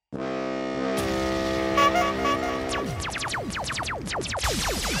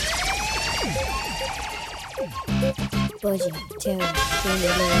Buju, tell me, when you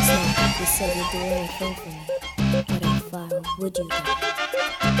last night, you said you'd do anything for me. But how far would you go?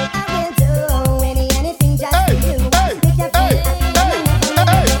 I will do anything just for you. Make you feel happy. I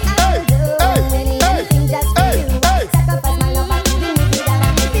will do anything just for you. Sacrifice my love, I couldn't live without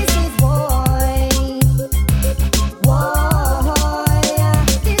her. This is boy.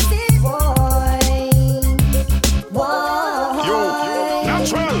 This is boy. Yo,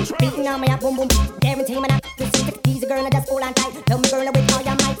 natural. Beating on me up, boom boom. Guarantee me not to see the tease, girl, and just hold on tight. Love me, girl, with all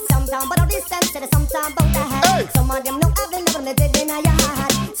your might. Sometime, but all this and say sometime about the hat. Some of them know I've been never dead in your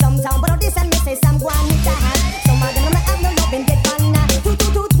heart. Sometime, but all this and me say some go on with the hat. Some of them know me have no love in dead on that. Two,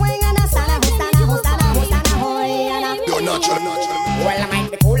 twang and a sana, You're natural. Well, I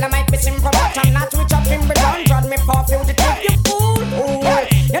might be cool, I might be simple, but I'm not switch up in return. Drag me for fugitive, you fool.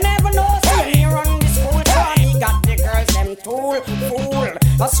 You never know, see me run this school. So me got the girls, them tool, fool.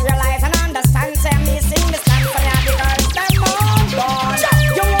 Just realize and understand, say me sing this time for ya, the girls, them all gone.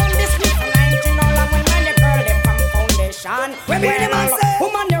 You want this me for 19 all long when your girl they from foundation. Well,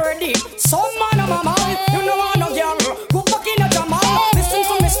 woman, you're ready. Some man of my man, you know I know girl. Go back in a jam, listen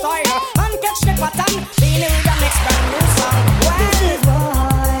to me style and catch the pattern. Beenie with the next brand new song.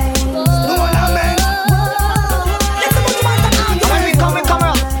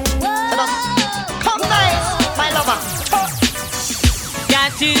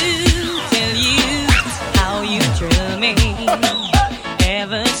 To tell you how you thrill me.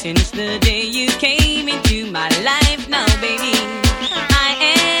 Ever since the day you came into my life, now baby, I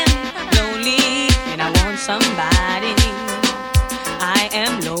am lonely and I want somebody. I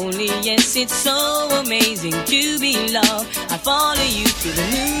am lonely, yes, it's so amazing to be loved. I follow you to the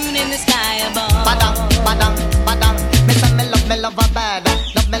moon and the sky above. Badang, badang, badang. Me say me love her bad.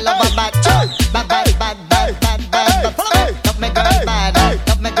 Love me love her bad. Bad, bad, bad, bad, bad, bad. Love me girl bad.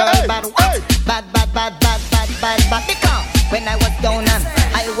 Love me girl bad. What? Bad, bad, bad, bad, bad, bad, bad. Because when I was down and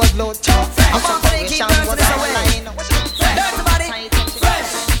I was low, I want to keep girls this away. Dirty body,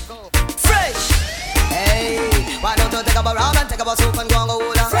 fresh, fresh. Hey, why don't you take up a rum and take up a soup and go and go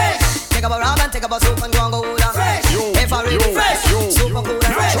hula? Fresh. Take up a rum and take up a soup and go and go hula. Fresh. If I really fresh, super cool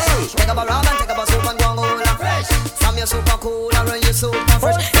and fresh. Take up a rum and take up a soup and go and go hula. Fresh. Some you super cool and run you super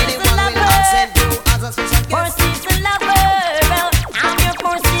fresh. Anyone will accept you as a special guest. First is the lover, I'm your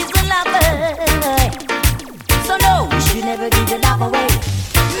first is the lover. So no, you should never give your love away.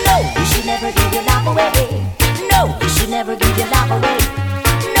 No, you should never give your love away. No, you should never give your love away.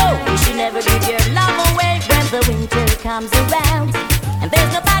 No, you should never give your love away when the winter comes around and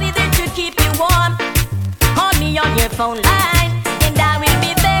there's nobody there to keep you warm. Call me on your phone line and I will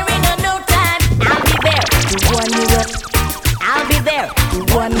be there in no time. I'll be there to warm you up. I'll be there to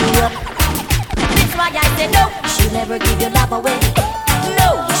warm you up. That's why I said no, you should never give your love away.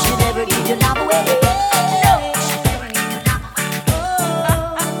 No, you should never give your love away. No, you should never give your love away.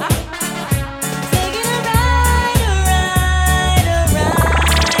 Taking a ride, it's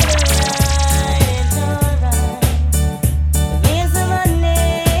alright. Here's the money.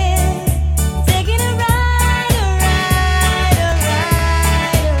 Taking a ride,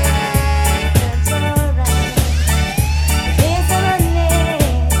 it's alright. Here's the money.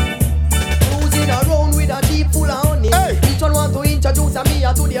 Cruising around with a jeep full of honey. Each one want to introduce me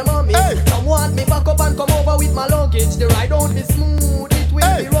to their mommy. Some want me back up and come over with my luggage. The ride won't be smooth, it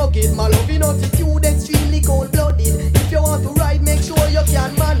will be rugged. My loving attitude extremely cold-blooded. If you want to ride, make sure you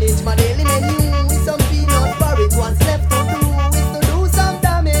can manage. My daily menu with some peanut porridge. What's left to do is to do some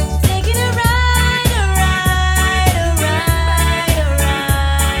damage. Taking a ride,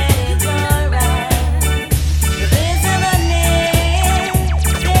 it's alright. Here's the money.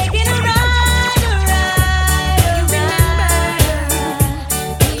 Taking a ride,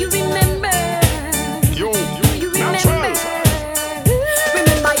 do you remember? Yo, Do you natural.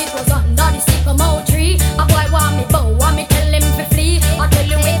 Remember it was under the sycamore tree. A boy want me bow, want me tell him to flee. I tell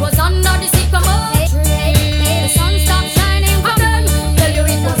you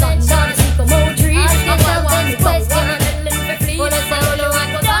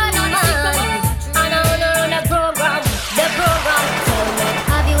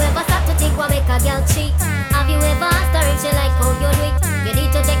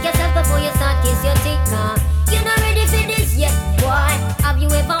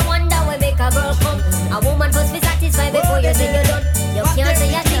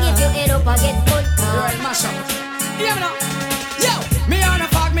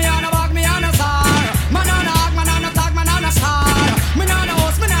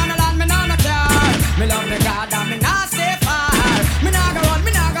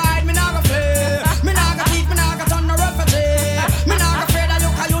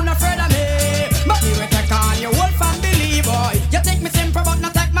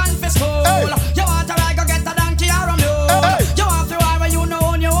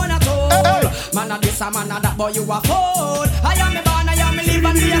a man of that boy you a fool. I am me born, I am me live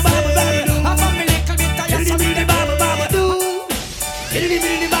and me a soul. I come me little bit of yes, I me the baba baba do.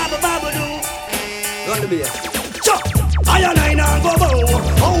 Billy baba baba do. Run the beer. Chuck, I and I now go bow.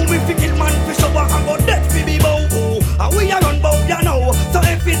 How we fi kill man fi so I can go dead fi be bow. And we a run bow ya know. So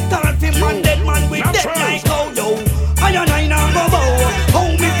if it time fi man dead man we dead like how yo. I and I now go bow. How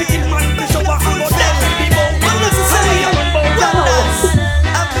we fi kill man fi so I can go dead fi be bow. And this is how we a run bow ya know.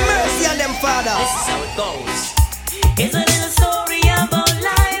 Have mercy on them father. This is how it goes. It's a little story about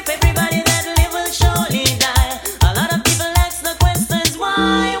life. Everybody that live will surely die. A lot of people ask the questions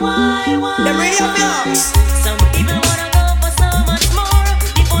why? Them really have yours. Some people wanna go for so much more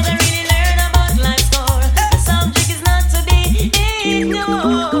before they really learn about life's score. The subject is not to be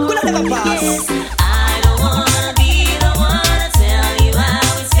ignored. Could I never pass? Yes, I don't wanna be the one to tell you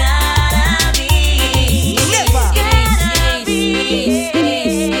how it's gotta be. Never. Gotta be.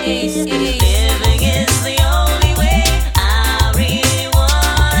 Living is the only way I really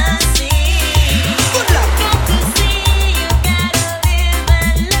wanna see. Good luck. Got to see you gotta live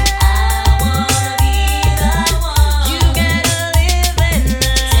and learn. I wanna be the one. You gotta live and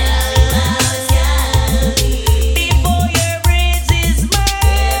learn. Tell you how it's gotta be. Before your bridge is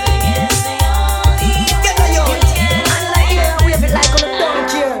burned. Living is the only way. Get a yo. It's gotta And like here, wave it like on a don't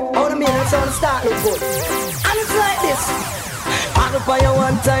care. How the minutes on the start look good. And it's like this. I'll for you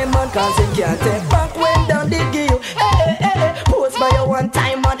one time, man, cause you can't take back when down they give you. Hey, hey, hey, pose by you one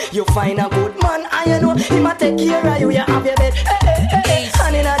time, man. You find a good man, and you know he might take care of you. You have your bed. Hey, hey, hey, hey.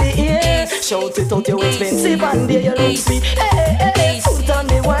 Hand in the ear. Shout it out, you expensive, and there you look sweet. Hey, hey, hey, foot on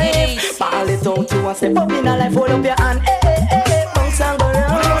the wife. Ball it out, you want step up in a life, hold up your hand. Hey, hey, hey, bounce and go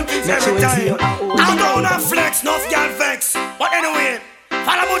round. Make sure you see you. I'm gonna flex, no girl vex. But anyway,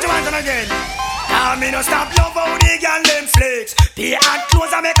 follow Buju Nadine again. Now me no stop love how the girl them flex. The hand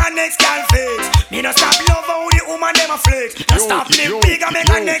close and make a next girl flex. Me no stop love how the woman them a flex. No stop me big and make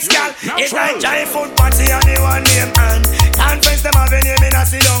a next girl. It's like giant foot party and the one name and conference them have a name in a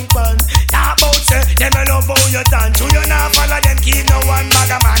sit down pan. Talk about say them a love how you dance. You not follow them keep no one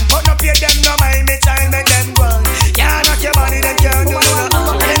bag a man. But no pay them no mind me child make them go. Can't knock your body them can't do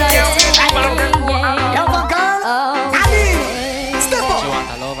no. Them can't do no. Yo, girl. Ali, step up.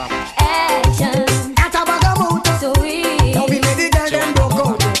 Action, Got a bag of mood. sweet. Don't be made the girl them broke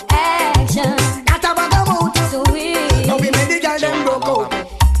out. Action, Got a bag of mood. sweet. Don't be made the girl them broke out.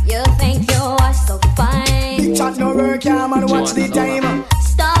 You think you are so fine. Big chat no work, yeah, man, watch the time.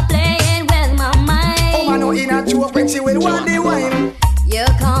 Stop playing with my Oh, man, mind. no in a joke when she will want the wine. You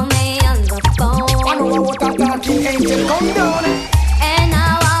call me on the I know phone, what a talking angel come down. and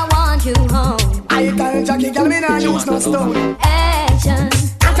now I want you home. I tell Jackie, girl, me not use no stone. Action,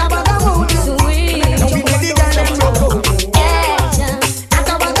 Got a bag of mood. sweet. Don't be made the girl them broke out. Action, Got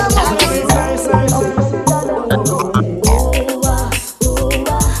a bag of mood. ooh, ah, ooh,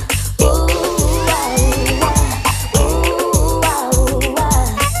 ah, ooh, ah, ooh, ah, ooh, ah.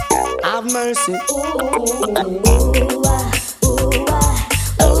 Have mercy. Ooh, ah, ooh, ah, ooh, ah,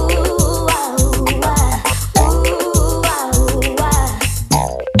 ooh, ah, ooh, ah.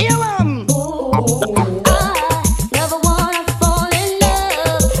 Here am. I never wanna fall in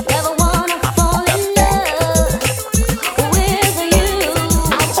love, never wanna fall in love with you.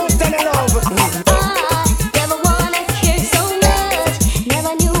 I'm up to the love. I never wanna care so much,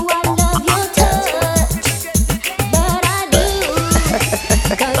 never knew I love your touch, but I do.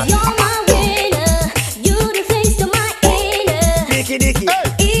 'Cause you're my winner, you the face to my inner Dicky, dicky.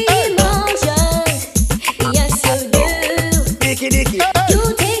 emotions. Yes, you do. Dicky, dicky. You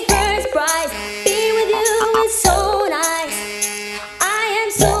take first prize. Be with you is so nice. I am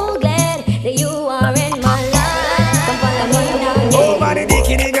so glad that you are in my life. Come follow me now. Over the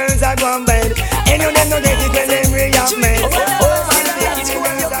dicky, the girls are gone bad. And you them no get it when them react mad. Over the dicky, the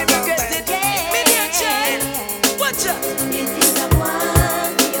girls are gone bad. Watch out. This is the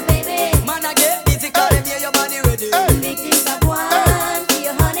one for your baby. Man, I get busy cause them hear your body ready. This is the one for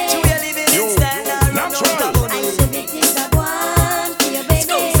your honey. You are living in style now, run out Natural. of money. I said this is the one for your baby.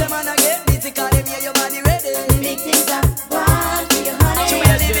 Skool say man, I get busy cause them hear your body ready. This is the one for your honey. You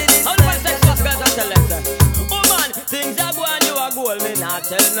are living in style now. Oh man, things are going, you are gold. Me not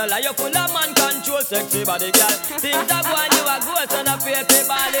tell no lie, you full of man control, sexy body girl. Things are going, you are gold, so no fear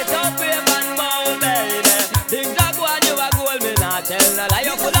people it up, brave and bold, baby. Things are going, you are gold. Me not tell no lie,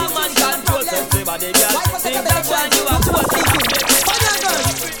 you full of man control, sexy body girl. Things are going, you are gold.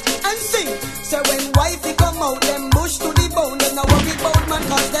 And sing. So when wifey come out, them bush to the bone. Them no worry about man,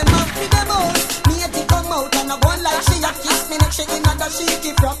 cause them up with them out. Me at the come out and I go like she a kiss me neck, she in a she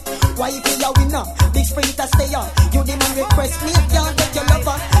keep rock. Wifey a winner, big sprinter stay on. You the man request me if you get your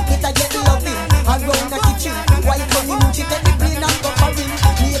lover, it a get loving. I roll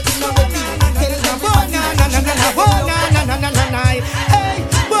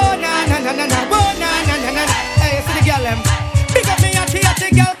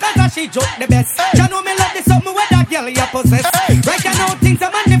Passy joke the best. You know me love this something where that girl you possess. Right now things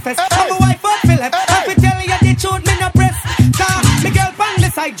are manifest. I'm a wife of Philip. I fi tell you the truth, me no press. Cause me girl pan the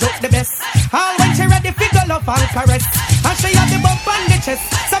side joke the best. All when she ready fi go love and caress. And she have the bump on the chest.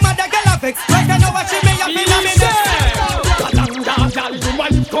 Some other girl have vex. Right now what she may have been a minute. Girl, you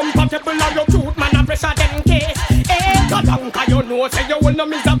want compatible and your cute man and pressure them case. Kalanka, you know say you will no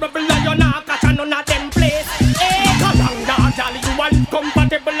miserable and you not catch none of them place. Kalanka, girl, you want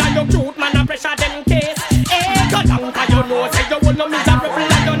compatible and your cute man and pressure them case. Kalanka, you know say you will no miserable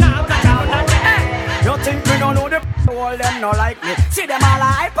and you not catch none of them. You think me don't know the all them no like me. See them all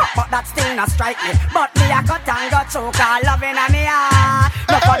hype up, but that still not strike me. But me a cut and got choke all loving on me heart.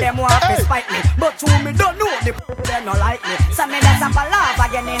 None of them want to spite me, but to me don't know the them no like me. So me just have a laugh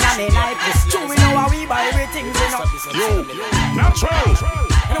again in a me night. True we know how we buy everything we know. Yo, natural.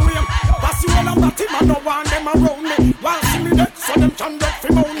 Anyway, pass you all about him and no one them around me. While see me dead, so them can get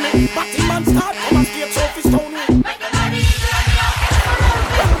free moan me. But him and start come and skate so fi stone me.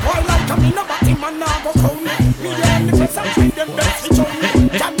 While I come in about him and now go crown me. Me learn the place and treat them best fi show me.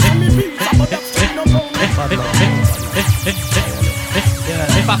 Can't tell me beats about that thing no round me.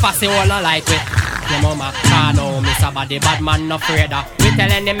 If I pass it all I like it. Your mama can't know Mr. Body bad man no afraid of. We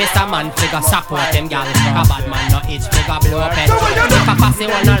telling them Mr. Man figure support him gal. A bad man no itch figure blow up head. If I pass it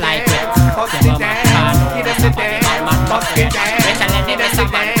all I like it. Your mama can't know Mr. Body bad man no afraid of. We telling them Mr.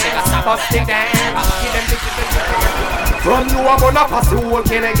 Man figure support him gal. From you I'm gonna pass the whole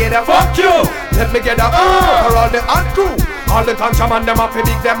can I get a fuck you. Let me get a for all the hot crew. All the ganja man them up, big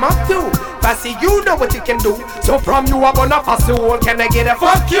them up too. Passy, you know what you can do. So from you I'm gonna pass the whole can I get a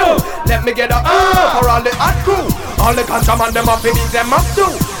fuck you. Let me get a for all the hot crew. All the ganja man them up, big them up too.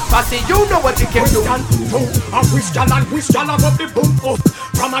 Passy, you know what you can do. I wish y'all and wish y'all up the boom up.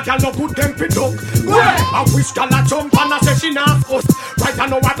 From a gal no good them fit up. I wish y'all a jump and a say she not us. Right I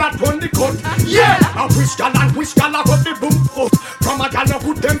know what that run the cut. Yeah, I wish y'all and wish y'all up the boom up. From a gal no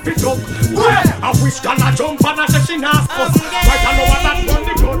good them fit up. I wish y'all a jump and a say she not us. Right I know what that run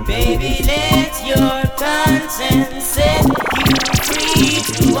the cut. Baby, let your conscience set you free.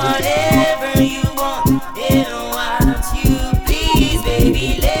 Do whatever you want and what you please.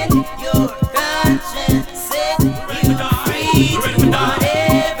 Baby, let your conscience set you free. Do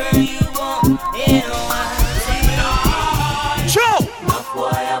whatever you want and what you please. Enough boy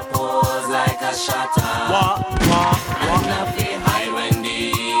I pose like a shutter. Enough the high when the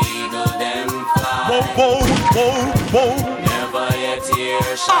eagle them fly. Never yet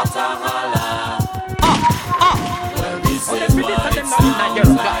hear shutter holla. Well, this is what it's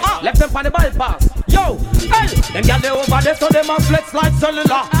like. Left them on the bypass. Yo, hey, them gyal they over there so them a flex like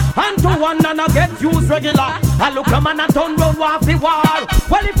cellular. And to one and I get used regular. I look a man and turn round off the war.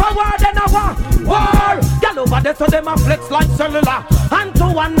 Well if I war then I war. Gyal over there so them a flex like cellular. And to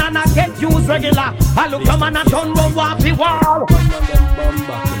one and I get used regular. I look a man and turn round off the war.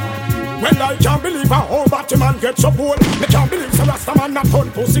 Well, I can't believe a whole Batman get so bold. Me can't believe some Rasta man a turn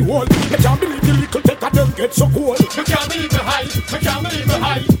pussy hole. Me can't believe the little take of them get so cold. Me can't believe me high. Me can't believe me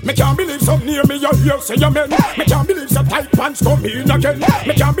high. Me can't believe some near me you hear say amen. Me can't believe some tight pants come in again.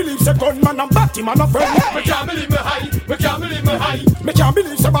 Me can't believe some gunman and Batman a friend. Me can't believe me high. Me can't believe me high. Me can't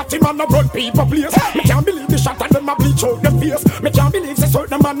believe some Batman a run people place. Me can't believe the shot and them a bleach out them face. Me can't believe some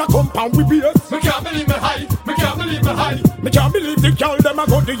certain man a compound with beers. Me can't believe me high. Me can't believe me high. Me can't believe the girl them a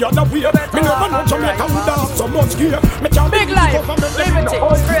go the other way. Me never know Jamaica would have so much gear. Me can't Big life, liberty,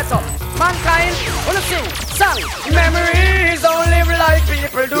 straight up. Mankind, wanna sing, song. Memories don't live like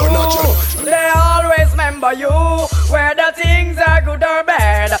people do. They always remember you. Whether things are good or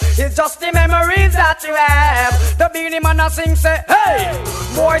bad, it's just the memories that you have. The Beenie man a sing say, hey,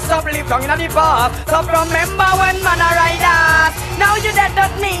 boy stop live down in the past. Stop remember when man a ride us. Now you dead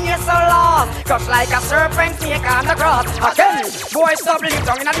don't mean you're so lost. Cause like a serpent snake on the cross. Again, boy stop live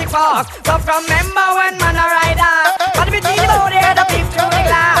down in the past. Stop remember when man a ride us. But we see the body the peep through the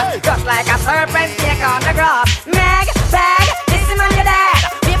glass. Just like a serpent snake on the grass. Meg, bag, listen man you're dead.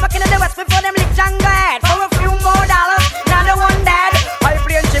 People killing the west before them lick jungle head. For a few more dollars, now the one dead. I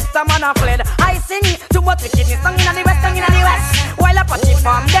play and chips a man a fled. I sing too much wickedness song in the west, song in the west. While a patchy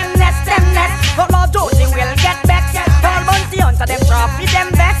farm, them nest. But Lord Josie will get back. All bounty hunter, them trophy, them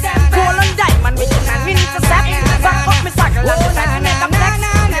best. Gold and diamond, we can and intercept. Back up me cycle and the time make them flex.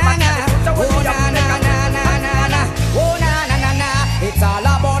 It's all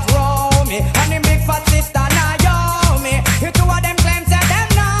about Romy and the big fat sister Naomi. You two of them claims that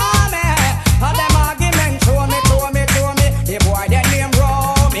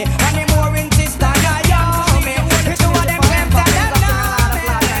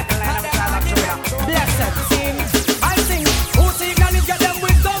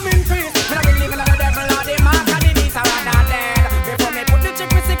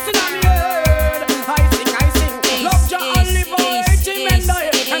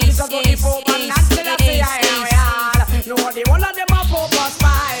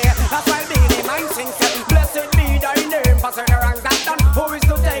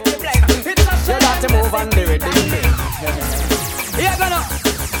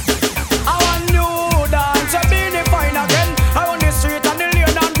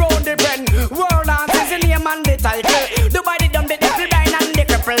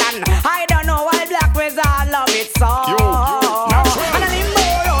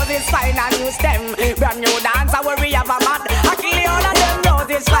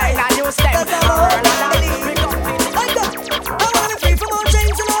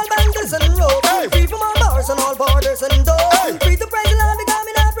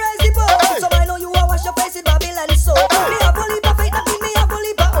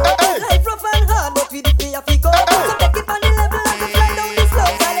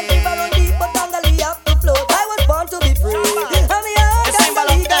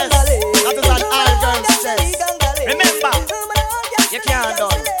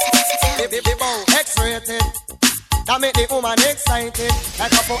Give the bow X-rated. That make the woman excited.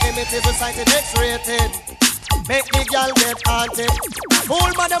 Like a primitive recited X-rated. Make the girl get haunted.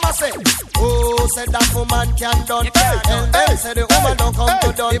 Fool man them a say, oh, said that woman can done. Tell them say the woman don't come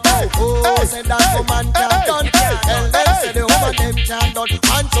to done. Oh, said that woman can done. Tell them say the woman them can done.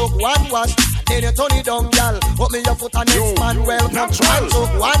 One took one wash, then you turn it down, girl. Put me your foot on next man welcome. One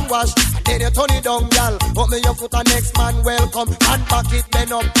took one wash, then you turn it down, girl. Put me your foot on next man welcome. And back it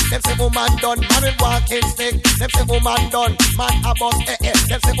bend up. Them say woman done. Man with walking stick. Them say woman done. Man a bust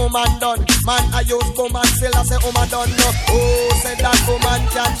Them say woman done. Man a use woman still a say woman done. No. Oh, said that woman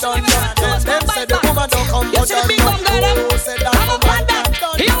can done. No. Them say the woman don't come to done. No. Oh, said that woman can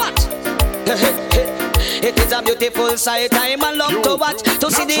done. Hear what? It is a beautiful sight, I'm a love to watch.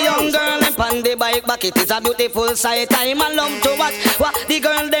 To see the young girl and pan the bike back. It is a beautiful sight, I'm a love to watch. What the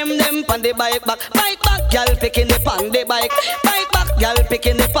girl them pan the bike back. Bike back, girl picking the pan the bike. Bike back, girl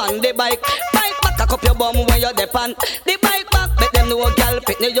picking the pan the bike. Bike back, cock up your bum when you're the pan. The bike back, make them know a girl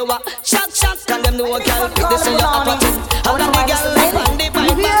pick me you a shot, can them know a girl pick this in your apathy. How long the girl pan the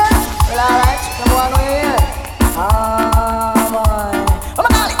bike back? Well, alright, come on here. Boy. Oh my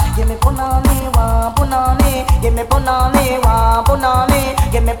God, give me punani, wa punani. Give me punani, wa punani.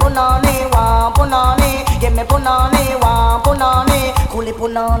 Give me punani, wa punani. Give me punani, wa punani. Coolie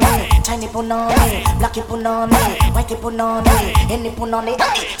punani, Chinese punani, blacky punani, whitey punani, any punani,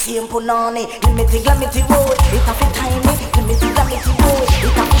 same punani. Give me the glamity road, it a fit tiny. Give me the glamity road,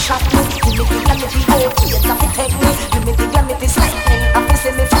 it a fit shot me. Give me the glamity road, it a fit take me. Give me the glamity sliding, I feel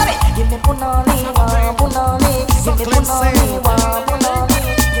see me fly. Give me punani, wa punani. Give me punani, wa punani.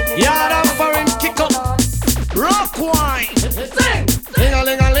 Yard of foreign kick up. Rock wine. Sing.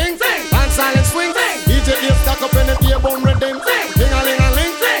 Ling-a-ling-a-ling. Sing. And silent swing. Sing. DJ ear stack up in the beer bone rhythm. Sing.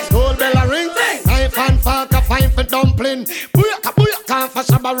 Ling-a-ling-a-ling. Sing. Gold bell a ring. Sing. Knife and fork a fine for dumpling. Booyaka booyaka for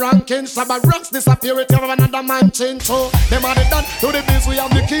Shabba ranking. Shabba rocks disappear if you have another man change. So them are the done to the biz. We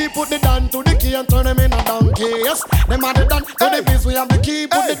have the key. Put the down to the key and turn them in a donkey. Yes. Them are the done to the biz. We have the key.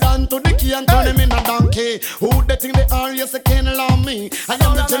 Put the down to the key and turn them in a donkey. Who they think they are? Yes, they can't allow me. I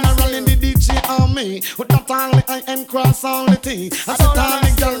am the general in the DJ army. With that only I am cross only T. I sit down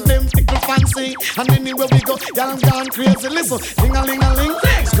and girl them tickle fancy. And anywhere we go, y'all gone crazy. Listen, ling-a-ling-a-ling,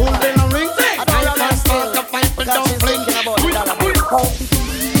 school bell a ring. I can't start to fight for dumpling.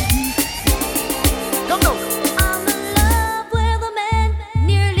 Come down. I'm in love with a man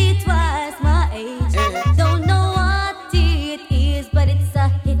nearly twice my age. Don't know what it is, but it's a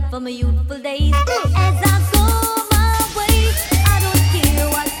hit for my youthful days. As I go my way, I don't care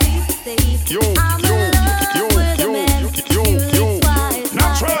what people say. I'm in love with a man nearly twice my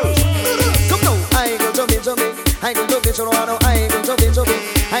age. Come down. I go to me. I go to me, so I know I go to me.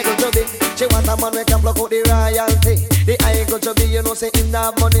 I go to me. She want a man we can block out the royalty. The I go to be, you know, say in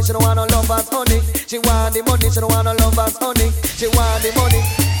that money, she don't want no lovers honey. She want the money, she don't want no lovers honey. She want the money.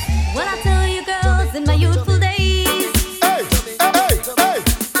 When I tell you girls in my youthful days, Hey, hey, hey,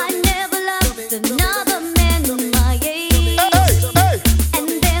 I never loved another man my age. hey. And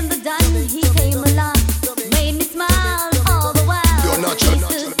then the done he came along, made me smile all the while. You're not He's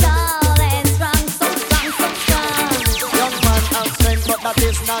so tall and strong, so strong, so strong. Young man have strength, but that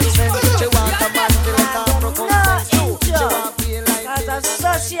is nonsense. She want a man to let her broke out sense too. She want feel like As a this.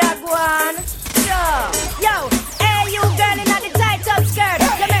 social guan. Yo, hey you girl in the tight up skirt.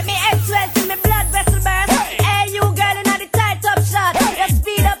 You make me X-well till me blood vessel burn. Hey you girl in the tight up shirt. You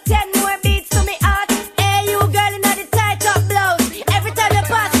speed up 10 more beats to me heart. Hey you girl in the tight up blouse. Every time you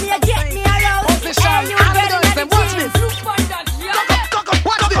pass me, you get me aroused. Hey you girl in the jeans.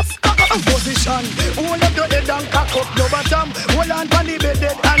 Position, hold up your head and cock up your bottom. Hold on to the bed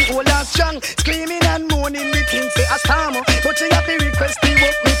and hold on strong. Screaming and moaning, the thing say a storm. But she have to request the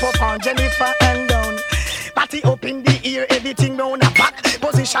work me pop on Jennifer and down. Party up in the ear, everything down a back.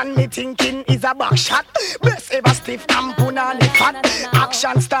 Position me thinking is a back shot. Best ever stiff and punani fat.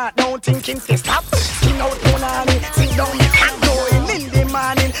 Action start now thinking say stop. Skin out punani, sing down the cat. Going in the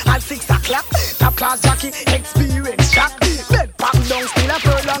morning at 6 o'clock. Top class jockey, experience shock. Bed pack down, still a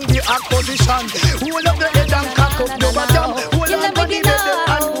prolong the act position. Hold up the head and cock up your bottom. Hold on to the bed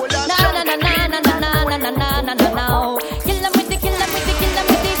and hold on strong. Kill 'em with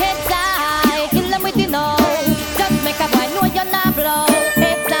the head side. Kill 'em with the no. Just make a boy know you're not blow.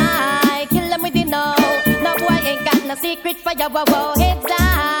 Head side. Kill 'em with the no. No boy ain't got no secret for your wow. Head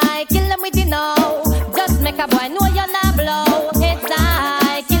side. Kill 'em with the no. Just make a boy know you're not blow. Head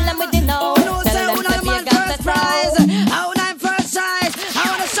side. Kill 'em with the no. Tell them to be a gun to prize. How I'm first size. I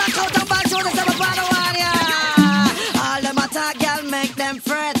wanna suck out the bad shoulders of a brother one, yeah. All them attack, girl, make them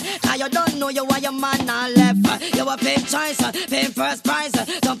fret. Now you don't know you are your man now left. You a pimp choice, pimp first prize.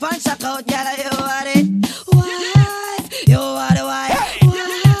 Don't punch a out, yeah.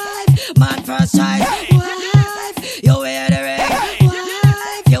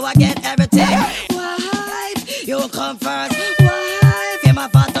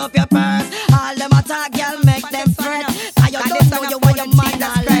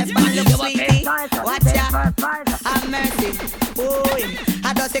 mercy. Boy,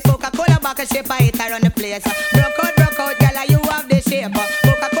 I just say Coca-Cola bottle shape I hit around the place. Broke out, gyal, you have the shape.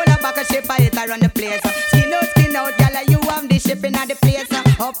 Coca-Cola bottle shape I hit around the place. Skin out, gyal, you have the shape in the place.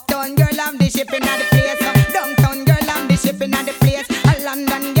 Uptown girl, I'm the shape in the place. Downtown girl, I'm the shape in the place.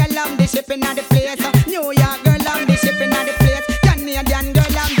 London girl, I'm the shape in the place. New York girl, I'm the shape in the place. Canadian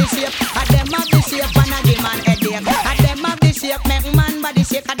girl, I'm the shape. I them have the shape and I give man headache. I them have the shape, make man body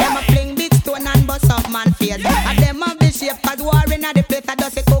shake. I them a fling big stone and bust up man face. I them have the shape, cause war in the place. I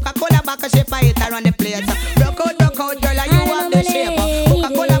just say Coca-Cola back a shape, I hit around the place. Broke out, girl, you have the shape.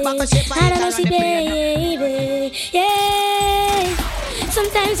 Coca-Cola back a shape, I hit around the place. Yeah.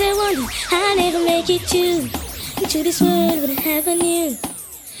 Sometimes I wonder I never make it to this world would have a new.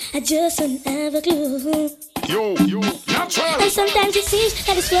 I just don't have a clue. You, natural. And sometimes it seems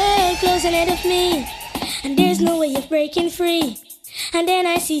that this world closing ahead of me, and there's no way of breaking free. And then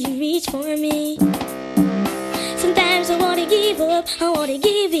I see you reach for me. Sometimes I wanna give up, I wanna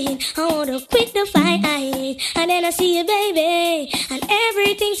give in, I wanna quit the fight. And then I see you, baby, and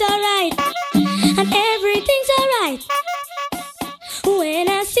everything's alright. And everything's alright. When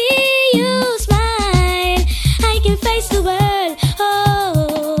I see you smile, I can face the world.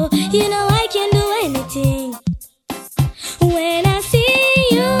 Oh, you know I can do anything. When I see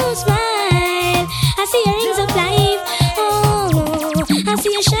you smile, I see your rings of life. Oh, I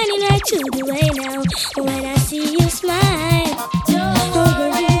see you shining right through the way now. When I see you smile, oh,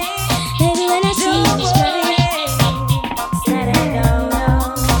 baby, when I see you smile.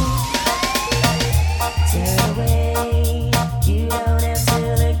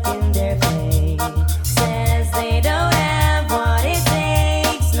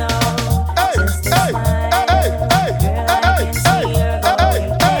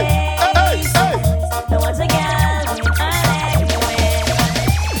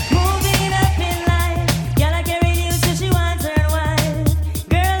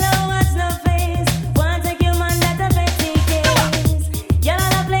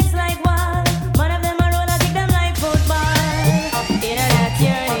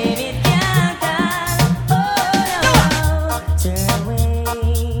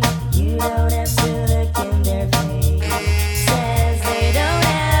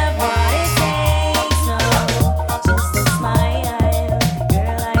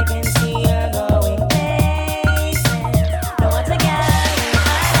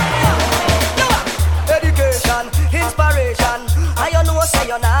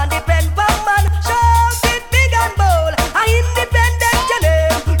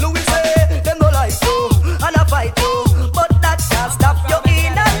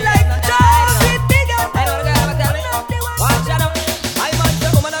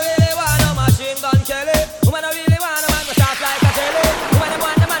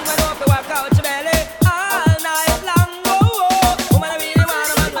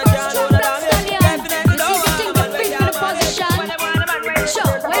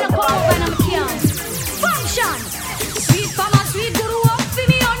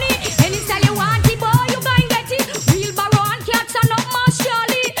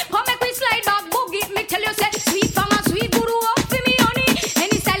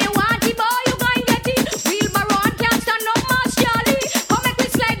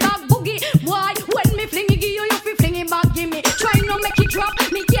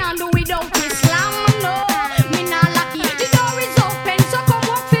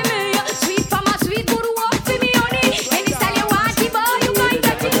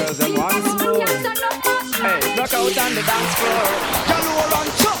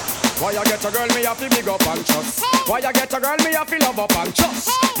 Why you get a girl me have to big up and trust? Why you get a girl me have to love up and trust?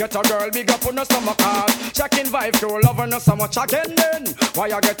 Get a girl big up on the stomach card. Checking vibe to love her no so much again then. Why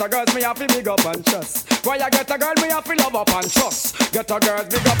you get a girl me have to big up and trust? Why you get a girl me have to love up and trust? Get a girl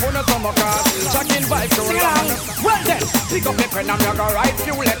big up on the stomach card. Checking vibe to love her. Well then, pick up me pen and me go write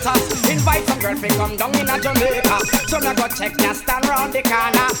few letters. Invite some girl to come down in a Jamaica. So me go check ya stand round the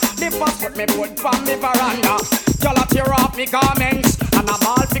corner. The first put me put from me veranda. Y'all a tear off me garments and a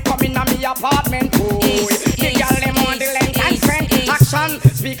ball fi come in a me apartment. Ooh, the girl them on the length and strength. Action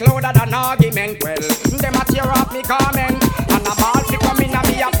speak louder than argument. Well, them a tear off me garment and a ball fi come in a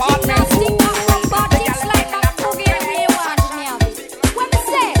me apartment. Ooh, the girl them in a program. When me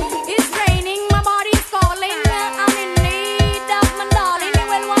say it's raining, my body's calling. I'm in need of my darling. You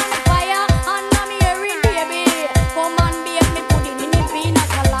will want fire and I'm hearing baby. Come on, bake me pudding in the pina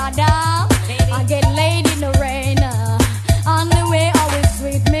colada. I get laid in the rain. On the way always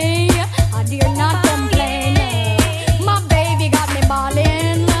with me. I dare not complain. My baby got me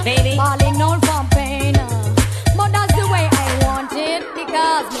balling, balling out from pain. But that's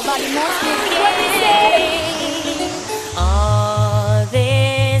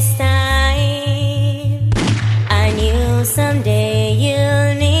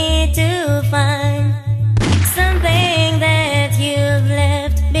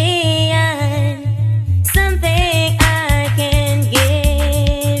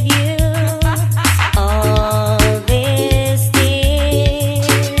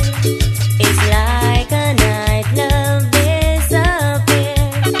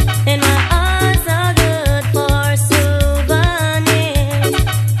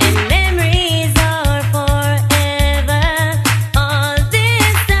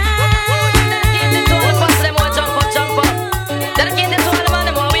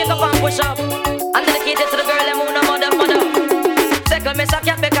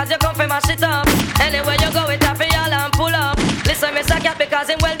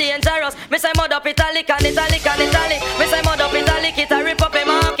dangerous. Me say mud up italic and italic and italic. Me say mud up italic, it a rip up a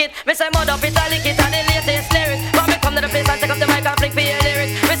market. Me say mud up italic, it a the latest lyrics. But me come to the place and take up the mic and flick for your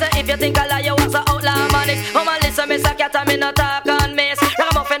lyrics. Me say if you think I lie, you was a outlaw manic. Mama listen, me say cat and me no talk on miss.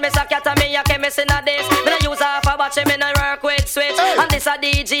 Ragamuffin, me say cat and me a chemist in a this. Me no use half a batch, me no work with switch. And this a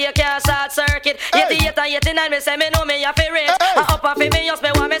DJ, you can't short circuit. 88 and 89, me say me know me a fi rich. And up and fi me use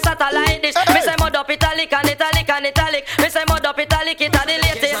me want me satellite dish. Me say mud up italic and italic and italic. Me say mud up italic, it a the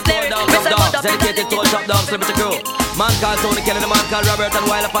latest lyrics. Me say mud up dedicated to all top dogs, liberty crew. Man called Tony Kelly, the man called Robert, and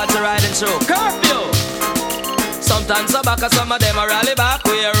while apart to riding show. Curfew! Sometimes some back, some of them a rally back.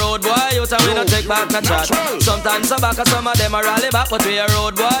 We a road boy, youth and we no take back no chat. Sometimes some back, some of them a rally back, but we a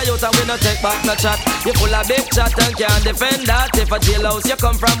road boy, youth and we no take back no chat. You full of big chat and can't defend that. If a jailhouse you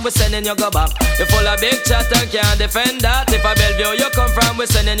come from, we sending you go back. You full of big chat and can't defend that. If a Bellevue you come from, we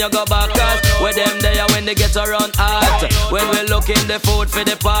sending you go back. Cause where them there when they get around hot. When we look in the food for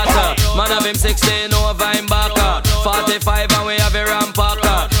the pot. Man have him 16 over him back. 45 and we have a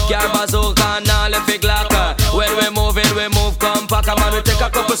rampacker. Car bazooka and all the fig locker. When we move compact. A man we take a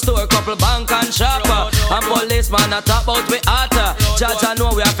couple store, couple bank and shopper. And policeman a talk about we hotter. Judge I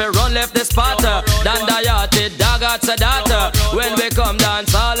know we have to run left the spotter. Dan Dayati, dog at Sadata. When we come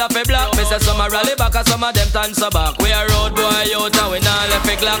dance all of a block. Me say some a rally back and some of them dance back. We a road boy out and we not left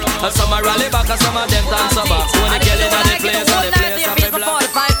a clock. And some a rally back and some of them dance back. When they killing on the place and the place of a block.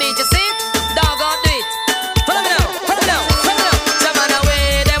 45 beat, you see? Dog on do it. Follow me now, follow me now, follow me now. Some man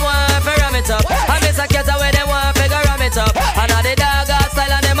away, them want to ram it up. I miss a cat away, them want to ram it up. And all the dog got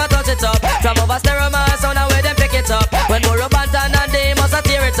style and them a touch it up. From over stereo man, sound away, them pick it up. When Buru Bantan and they must a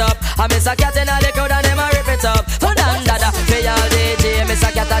tear it up. I miss a cat in all the crowd and them a rip it up. For dan dada, me all DJ, miss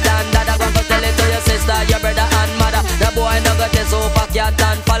a cat a dan dada. Go to tell it to your sister, your brother and mother. The boy no got this super cat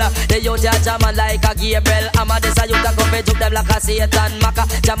and follow. The youth ya jamming like a Gabriel. I'm a this a youth a go fi juke them like a Satan Maka.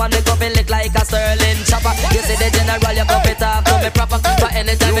 Jamming me go fi lick like a Sterling chopper. You see the general, you go fi talk to me proper. But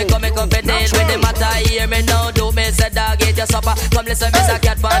anytime me come fi deal with the matter. Hear me now, do me say dog eat your supper. Come listen, miss a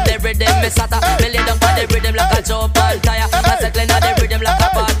cat pan the rhythm, me sata. Me lay down pan the rhythm like a jump on tire. I settle on the rhythm like a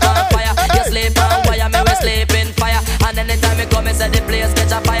pot on fire. You sleep on wire, me we sleep in fire. And anytime me come, me say the place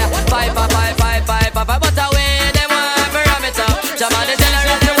catch a fire. Five, but away them want to ram it up. Jamming the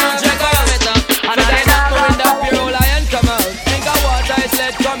general, them want to ram it up. And I not going down, pure lion come out. Think of water is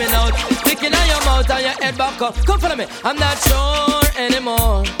let coming out. Sticking on your mouth and your head back up. Come follow me, I'm not sure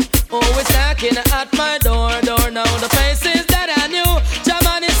anymore. Always knocking at my door now. The faces that I knew.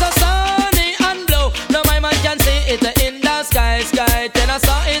 Jamming is so sunny and blue. Now my man can see it in the sky. Then I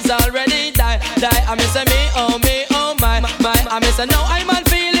saw it's already die. I miss me, oh my. I miss now I man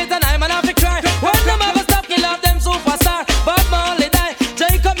feel it and I man have to cry. When them ever stop kill off them superstar. Bob Marley die,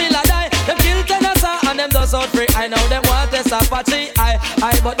 Jacob Miller die. Them kill Tennessee and them does out free. I know them want this Apache.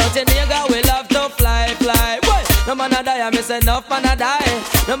 But nothing nigga we love to fly. Boy, no man a die, I miss enough man a die.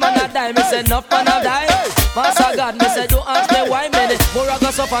 No man a die, miss enough man a die. Master God, me say don't ask me why many more I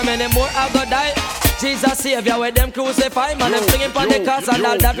go suffer, many more I go die. Jesus Savior, where them crucify. Man, them swinging on the cross and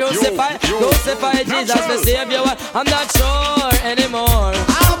all that crucify. Crucify Jesus, the Savior. I'm not sure anymore.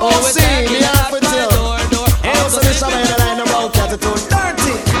 Almost see me half with you. Also the Shabba in the line about attitude.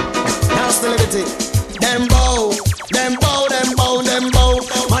 Dirty. Nasty liberty. Them bow.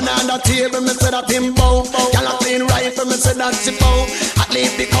 Man on the table, me say that him bow. Girl a clean rifle, me say that she bow. At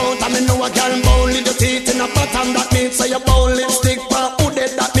least the count, and me know a girl bow. Little teeth in a bottom, that means say you bow. Lipstick for who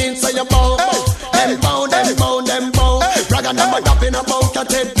dead, that means say you bow. Them bow. Bragga them a dapping about a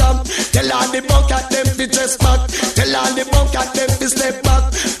head top. Tell all the bucket them fi dress back. Tell all the bucket them fi step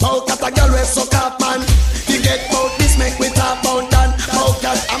back. Bucket a girl we suck up man. You get bout this make we talk about that.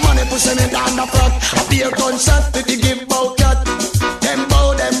 Bucket a money pushing me down the front. A beer gunshot if you give bucket. Them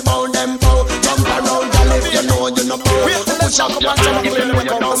bow. Jump around girl if you know you no bow. Push up and tell me when we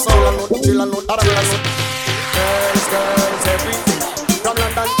come to soul. Chill and load, girls, everything. From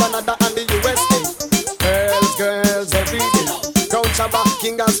London, Canada and the USA. Girls, everything. Crown Shabba,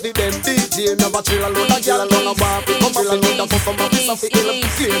 King as the them DJ. Never chill and load a girl and a wap. Come chill and load a puff from a piece of the hill.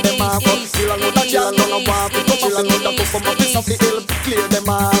 Clear them off. Chill and load a girl and a wap. Come chill and load a puff from a piece of the hill. Clear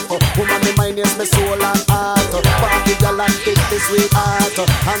them off. Woman, me mind is me soul and heart. Party girl and take this sweetheart.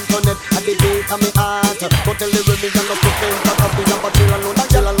 Antoinette at the beat of me heart. Go tell the women and the cooking. Cut up the number. Chill and load a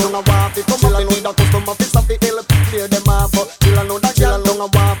girl and a wap. Come chill and load a puff from a piece of the hill. Clear them off. Chill and load a girl and a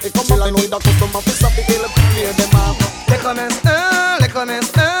wap. Come chill and load a puff from a piece of the hill. Clear them off. Little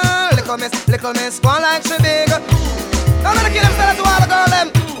miss, go on like she big. Don't let the kill themselves to all the girl them.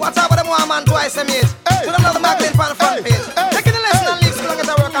 What's up with them one man twice a meet? To them another magazine on the front page. Taking the lesson and leave so long as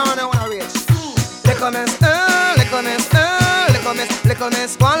I work on and I wanna reach. Little miss,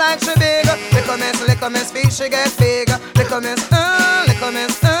 miss, go like she big. Little miss, feel she get big. Little miss, little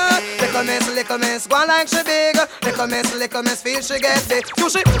miss, little miss, go like she big. Little miss, feel she get big. So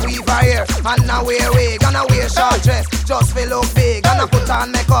she weave her hair and now wear wig and now wear short dress, just feel look big. And I put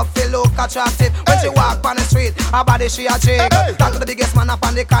on makeup, feel look attractive. When she walk on the street, her body she a jig. Talk to the biggest man up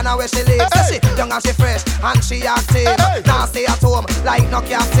on the corner where she lives. So she young and she fresh and she active. Now stay at home like no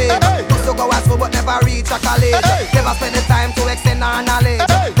captive. Used to go to school but never reach a college. Never spend the time to extend her knowledge.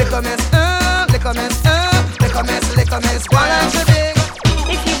 Little miss, little miss, little miss, little miss, go like she big.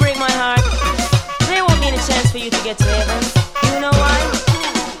 If you break my heart, there won't be any chance for you to get to heaven. You know why?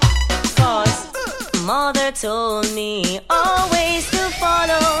 Cause mother told me always to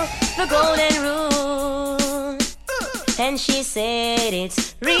follow the golden rule. And she said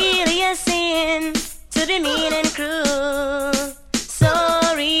it's really a sin to be mean and cruel. So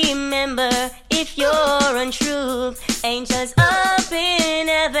remember, if you're untrue, angels up in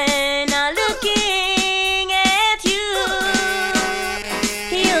heaven are looking at you.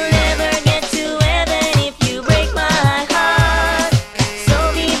 You'll never get to heaven if you break my heart.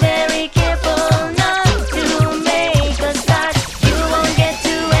 So be very careful not to make a start. You won't get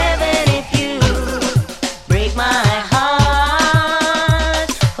to heaven if you break my heart.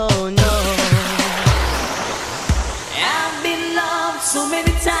 Oh no. I've been loved so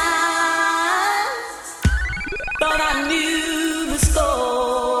many times, thought I knew the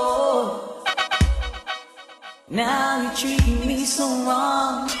score. Now you're treating me so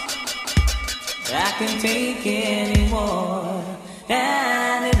wrong, I can't take anymore.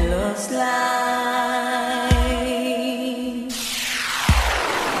 And it looks like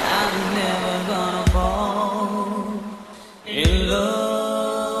I'm never gonna fall in love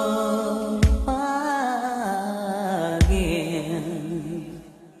again.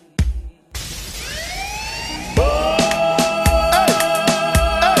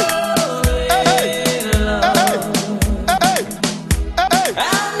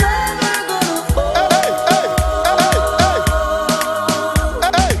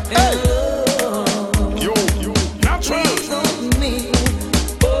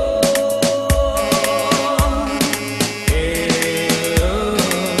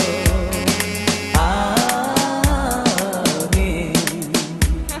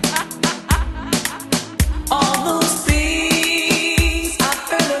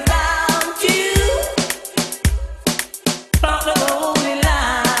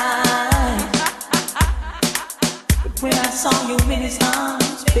 When I saw you in his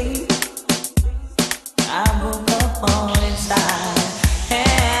arms, baby, I woke up all inside,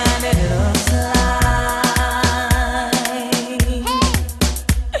 and it looks like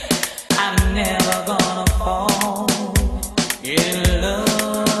I'm never gonna fall in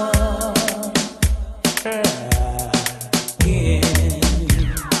love again.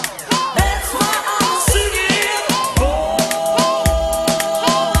 That's why I'm singing, fall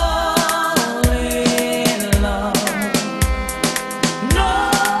in love. No,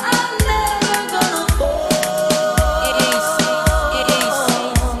 I'm never gonna fall in love.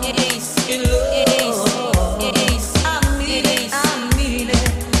 I mean it,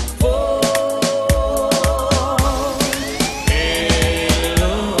 fall in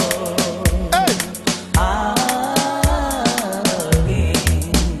love again.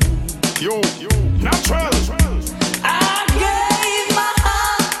 Yo, natural. I gave my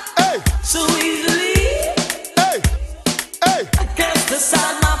heart so easily. I guess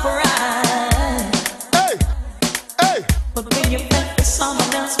decide my pride. But when you felt for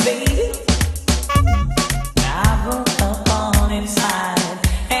someone else, baby, I broke up on inside,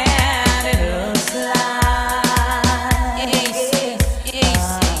 and it looks like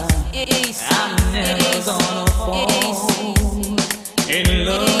I'm never gonna fall in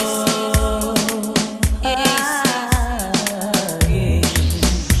love again.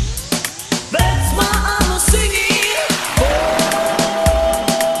 That's why I'm singing, fall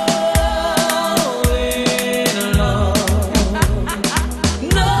in love.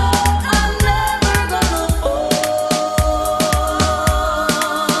 No, I'm never gonna fall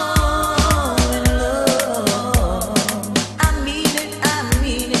in love. I mean it,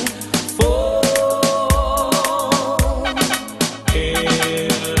 fall in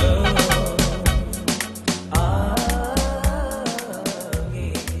love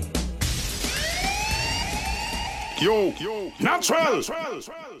again. Yo, natural.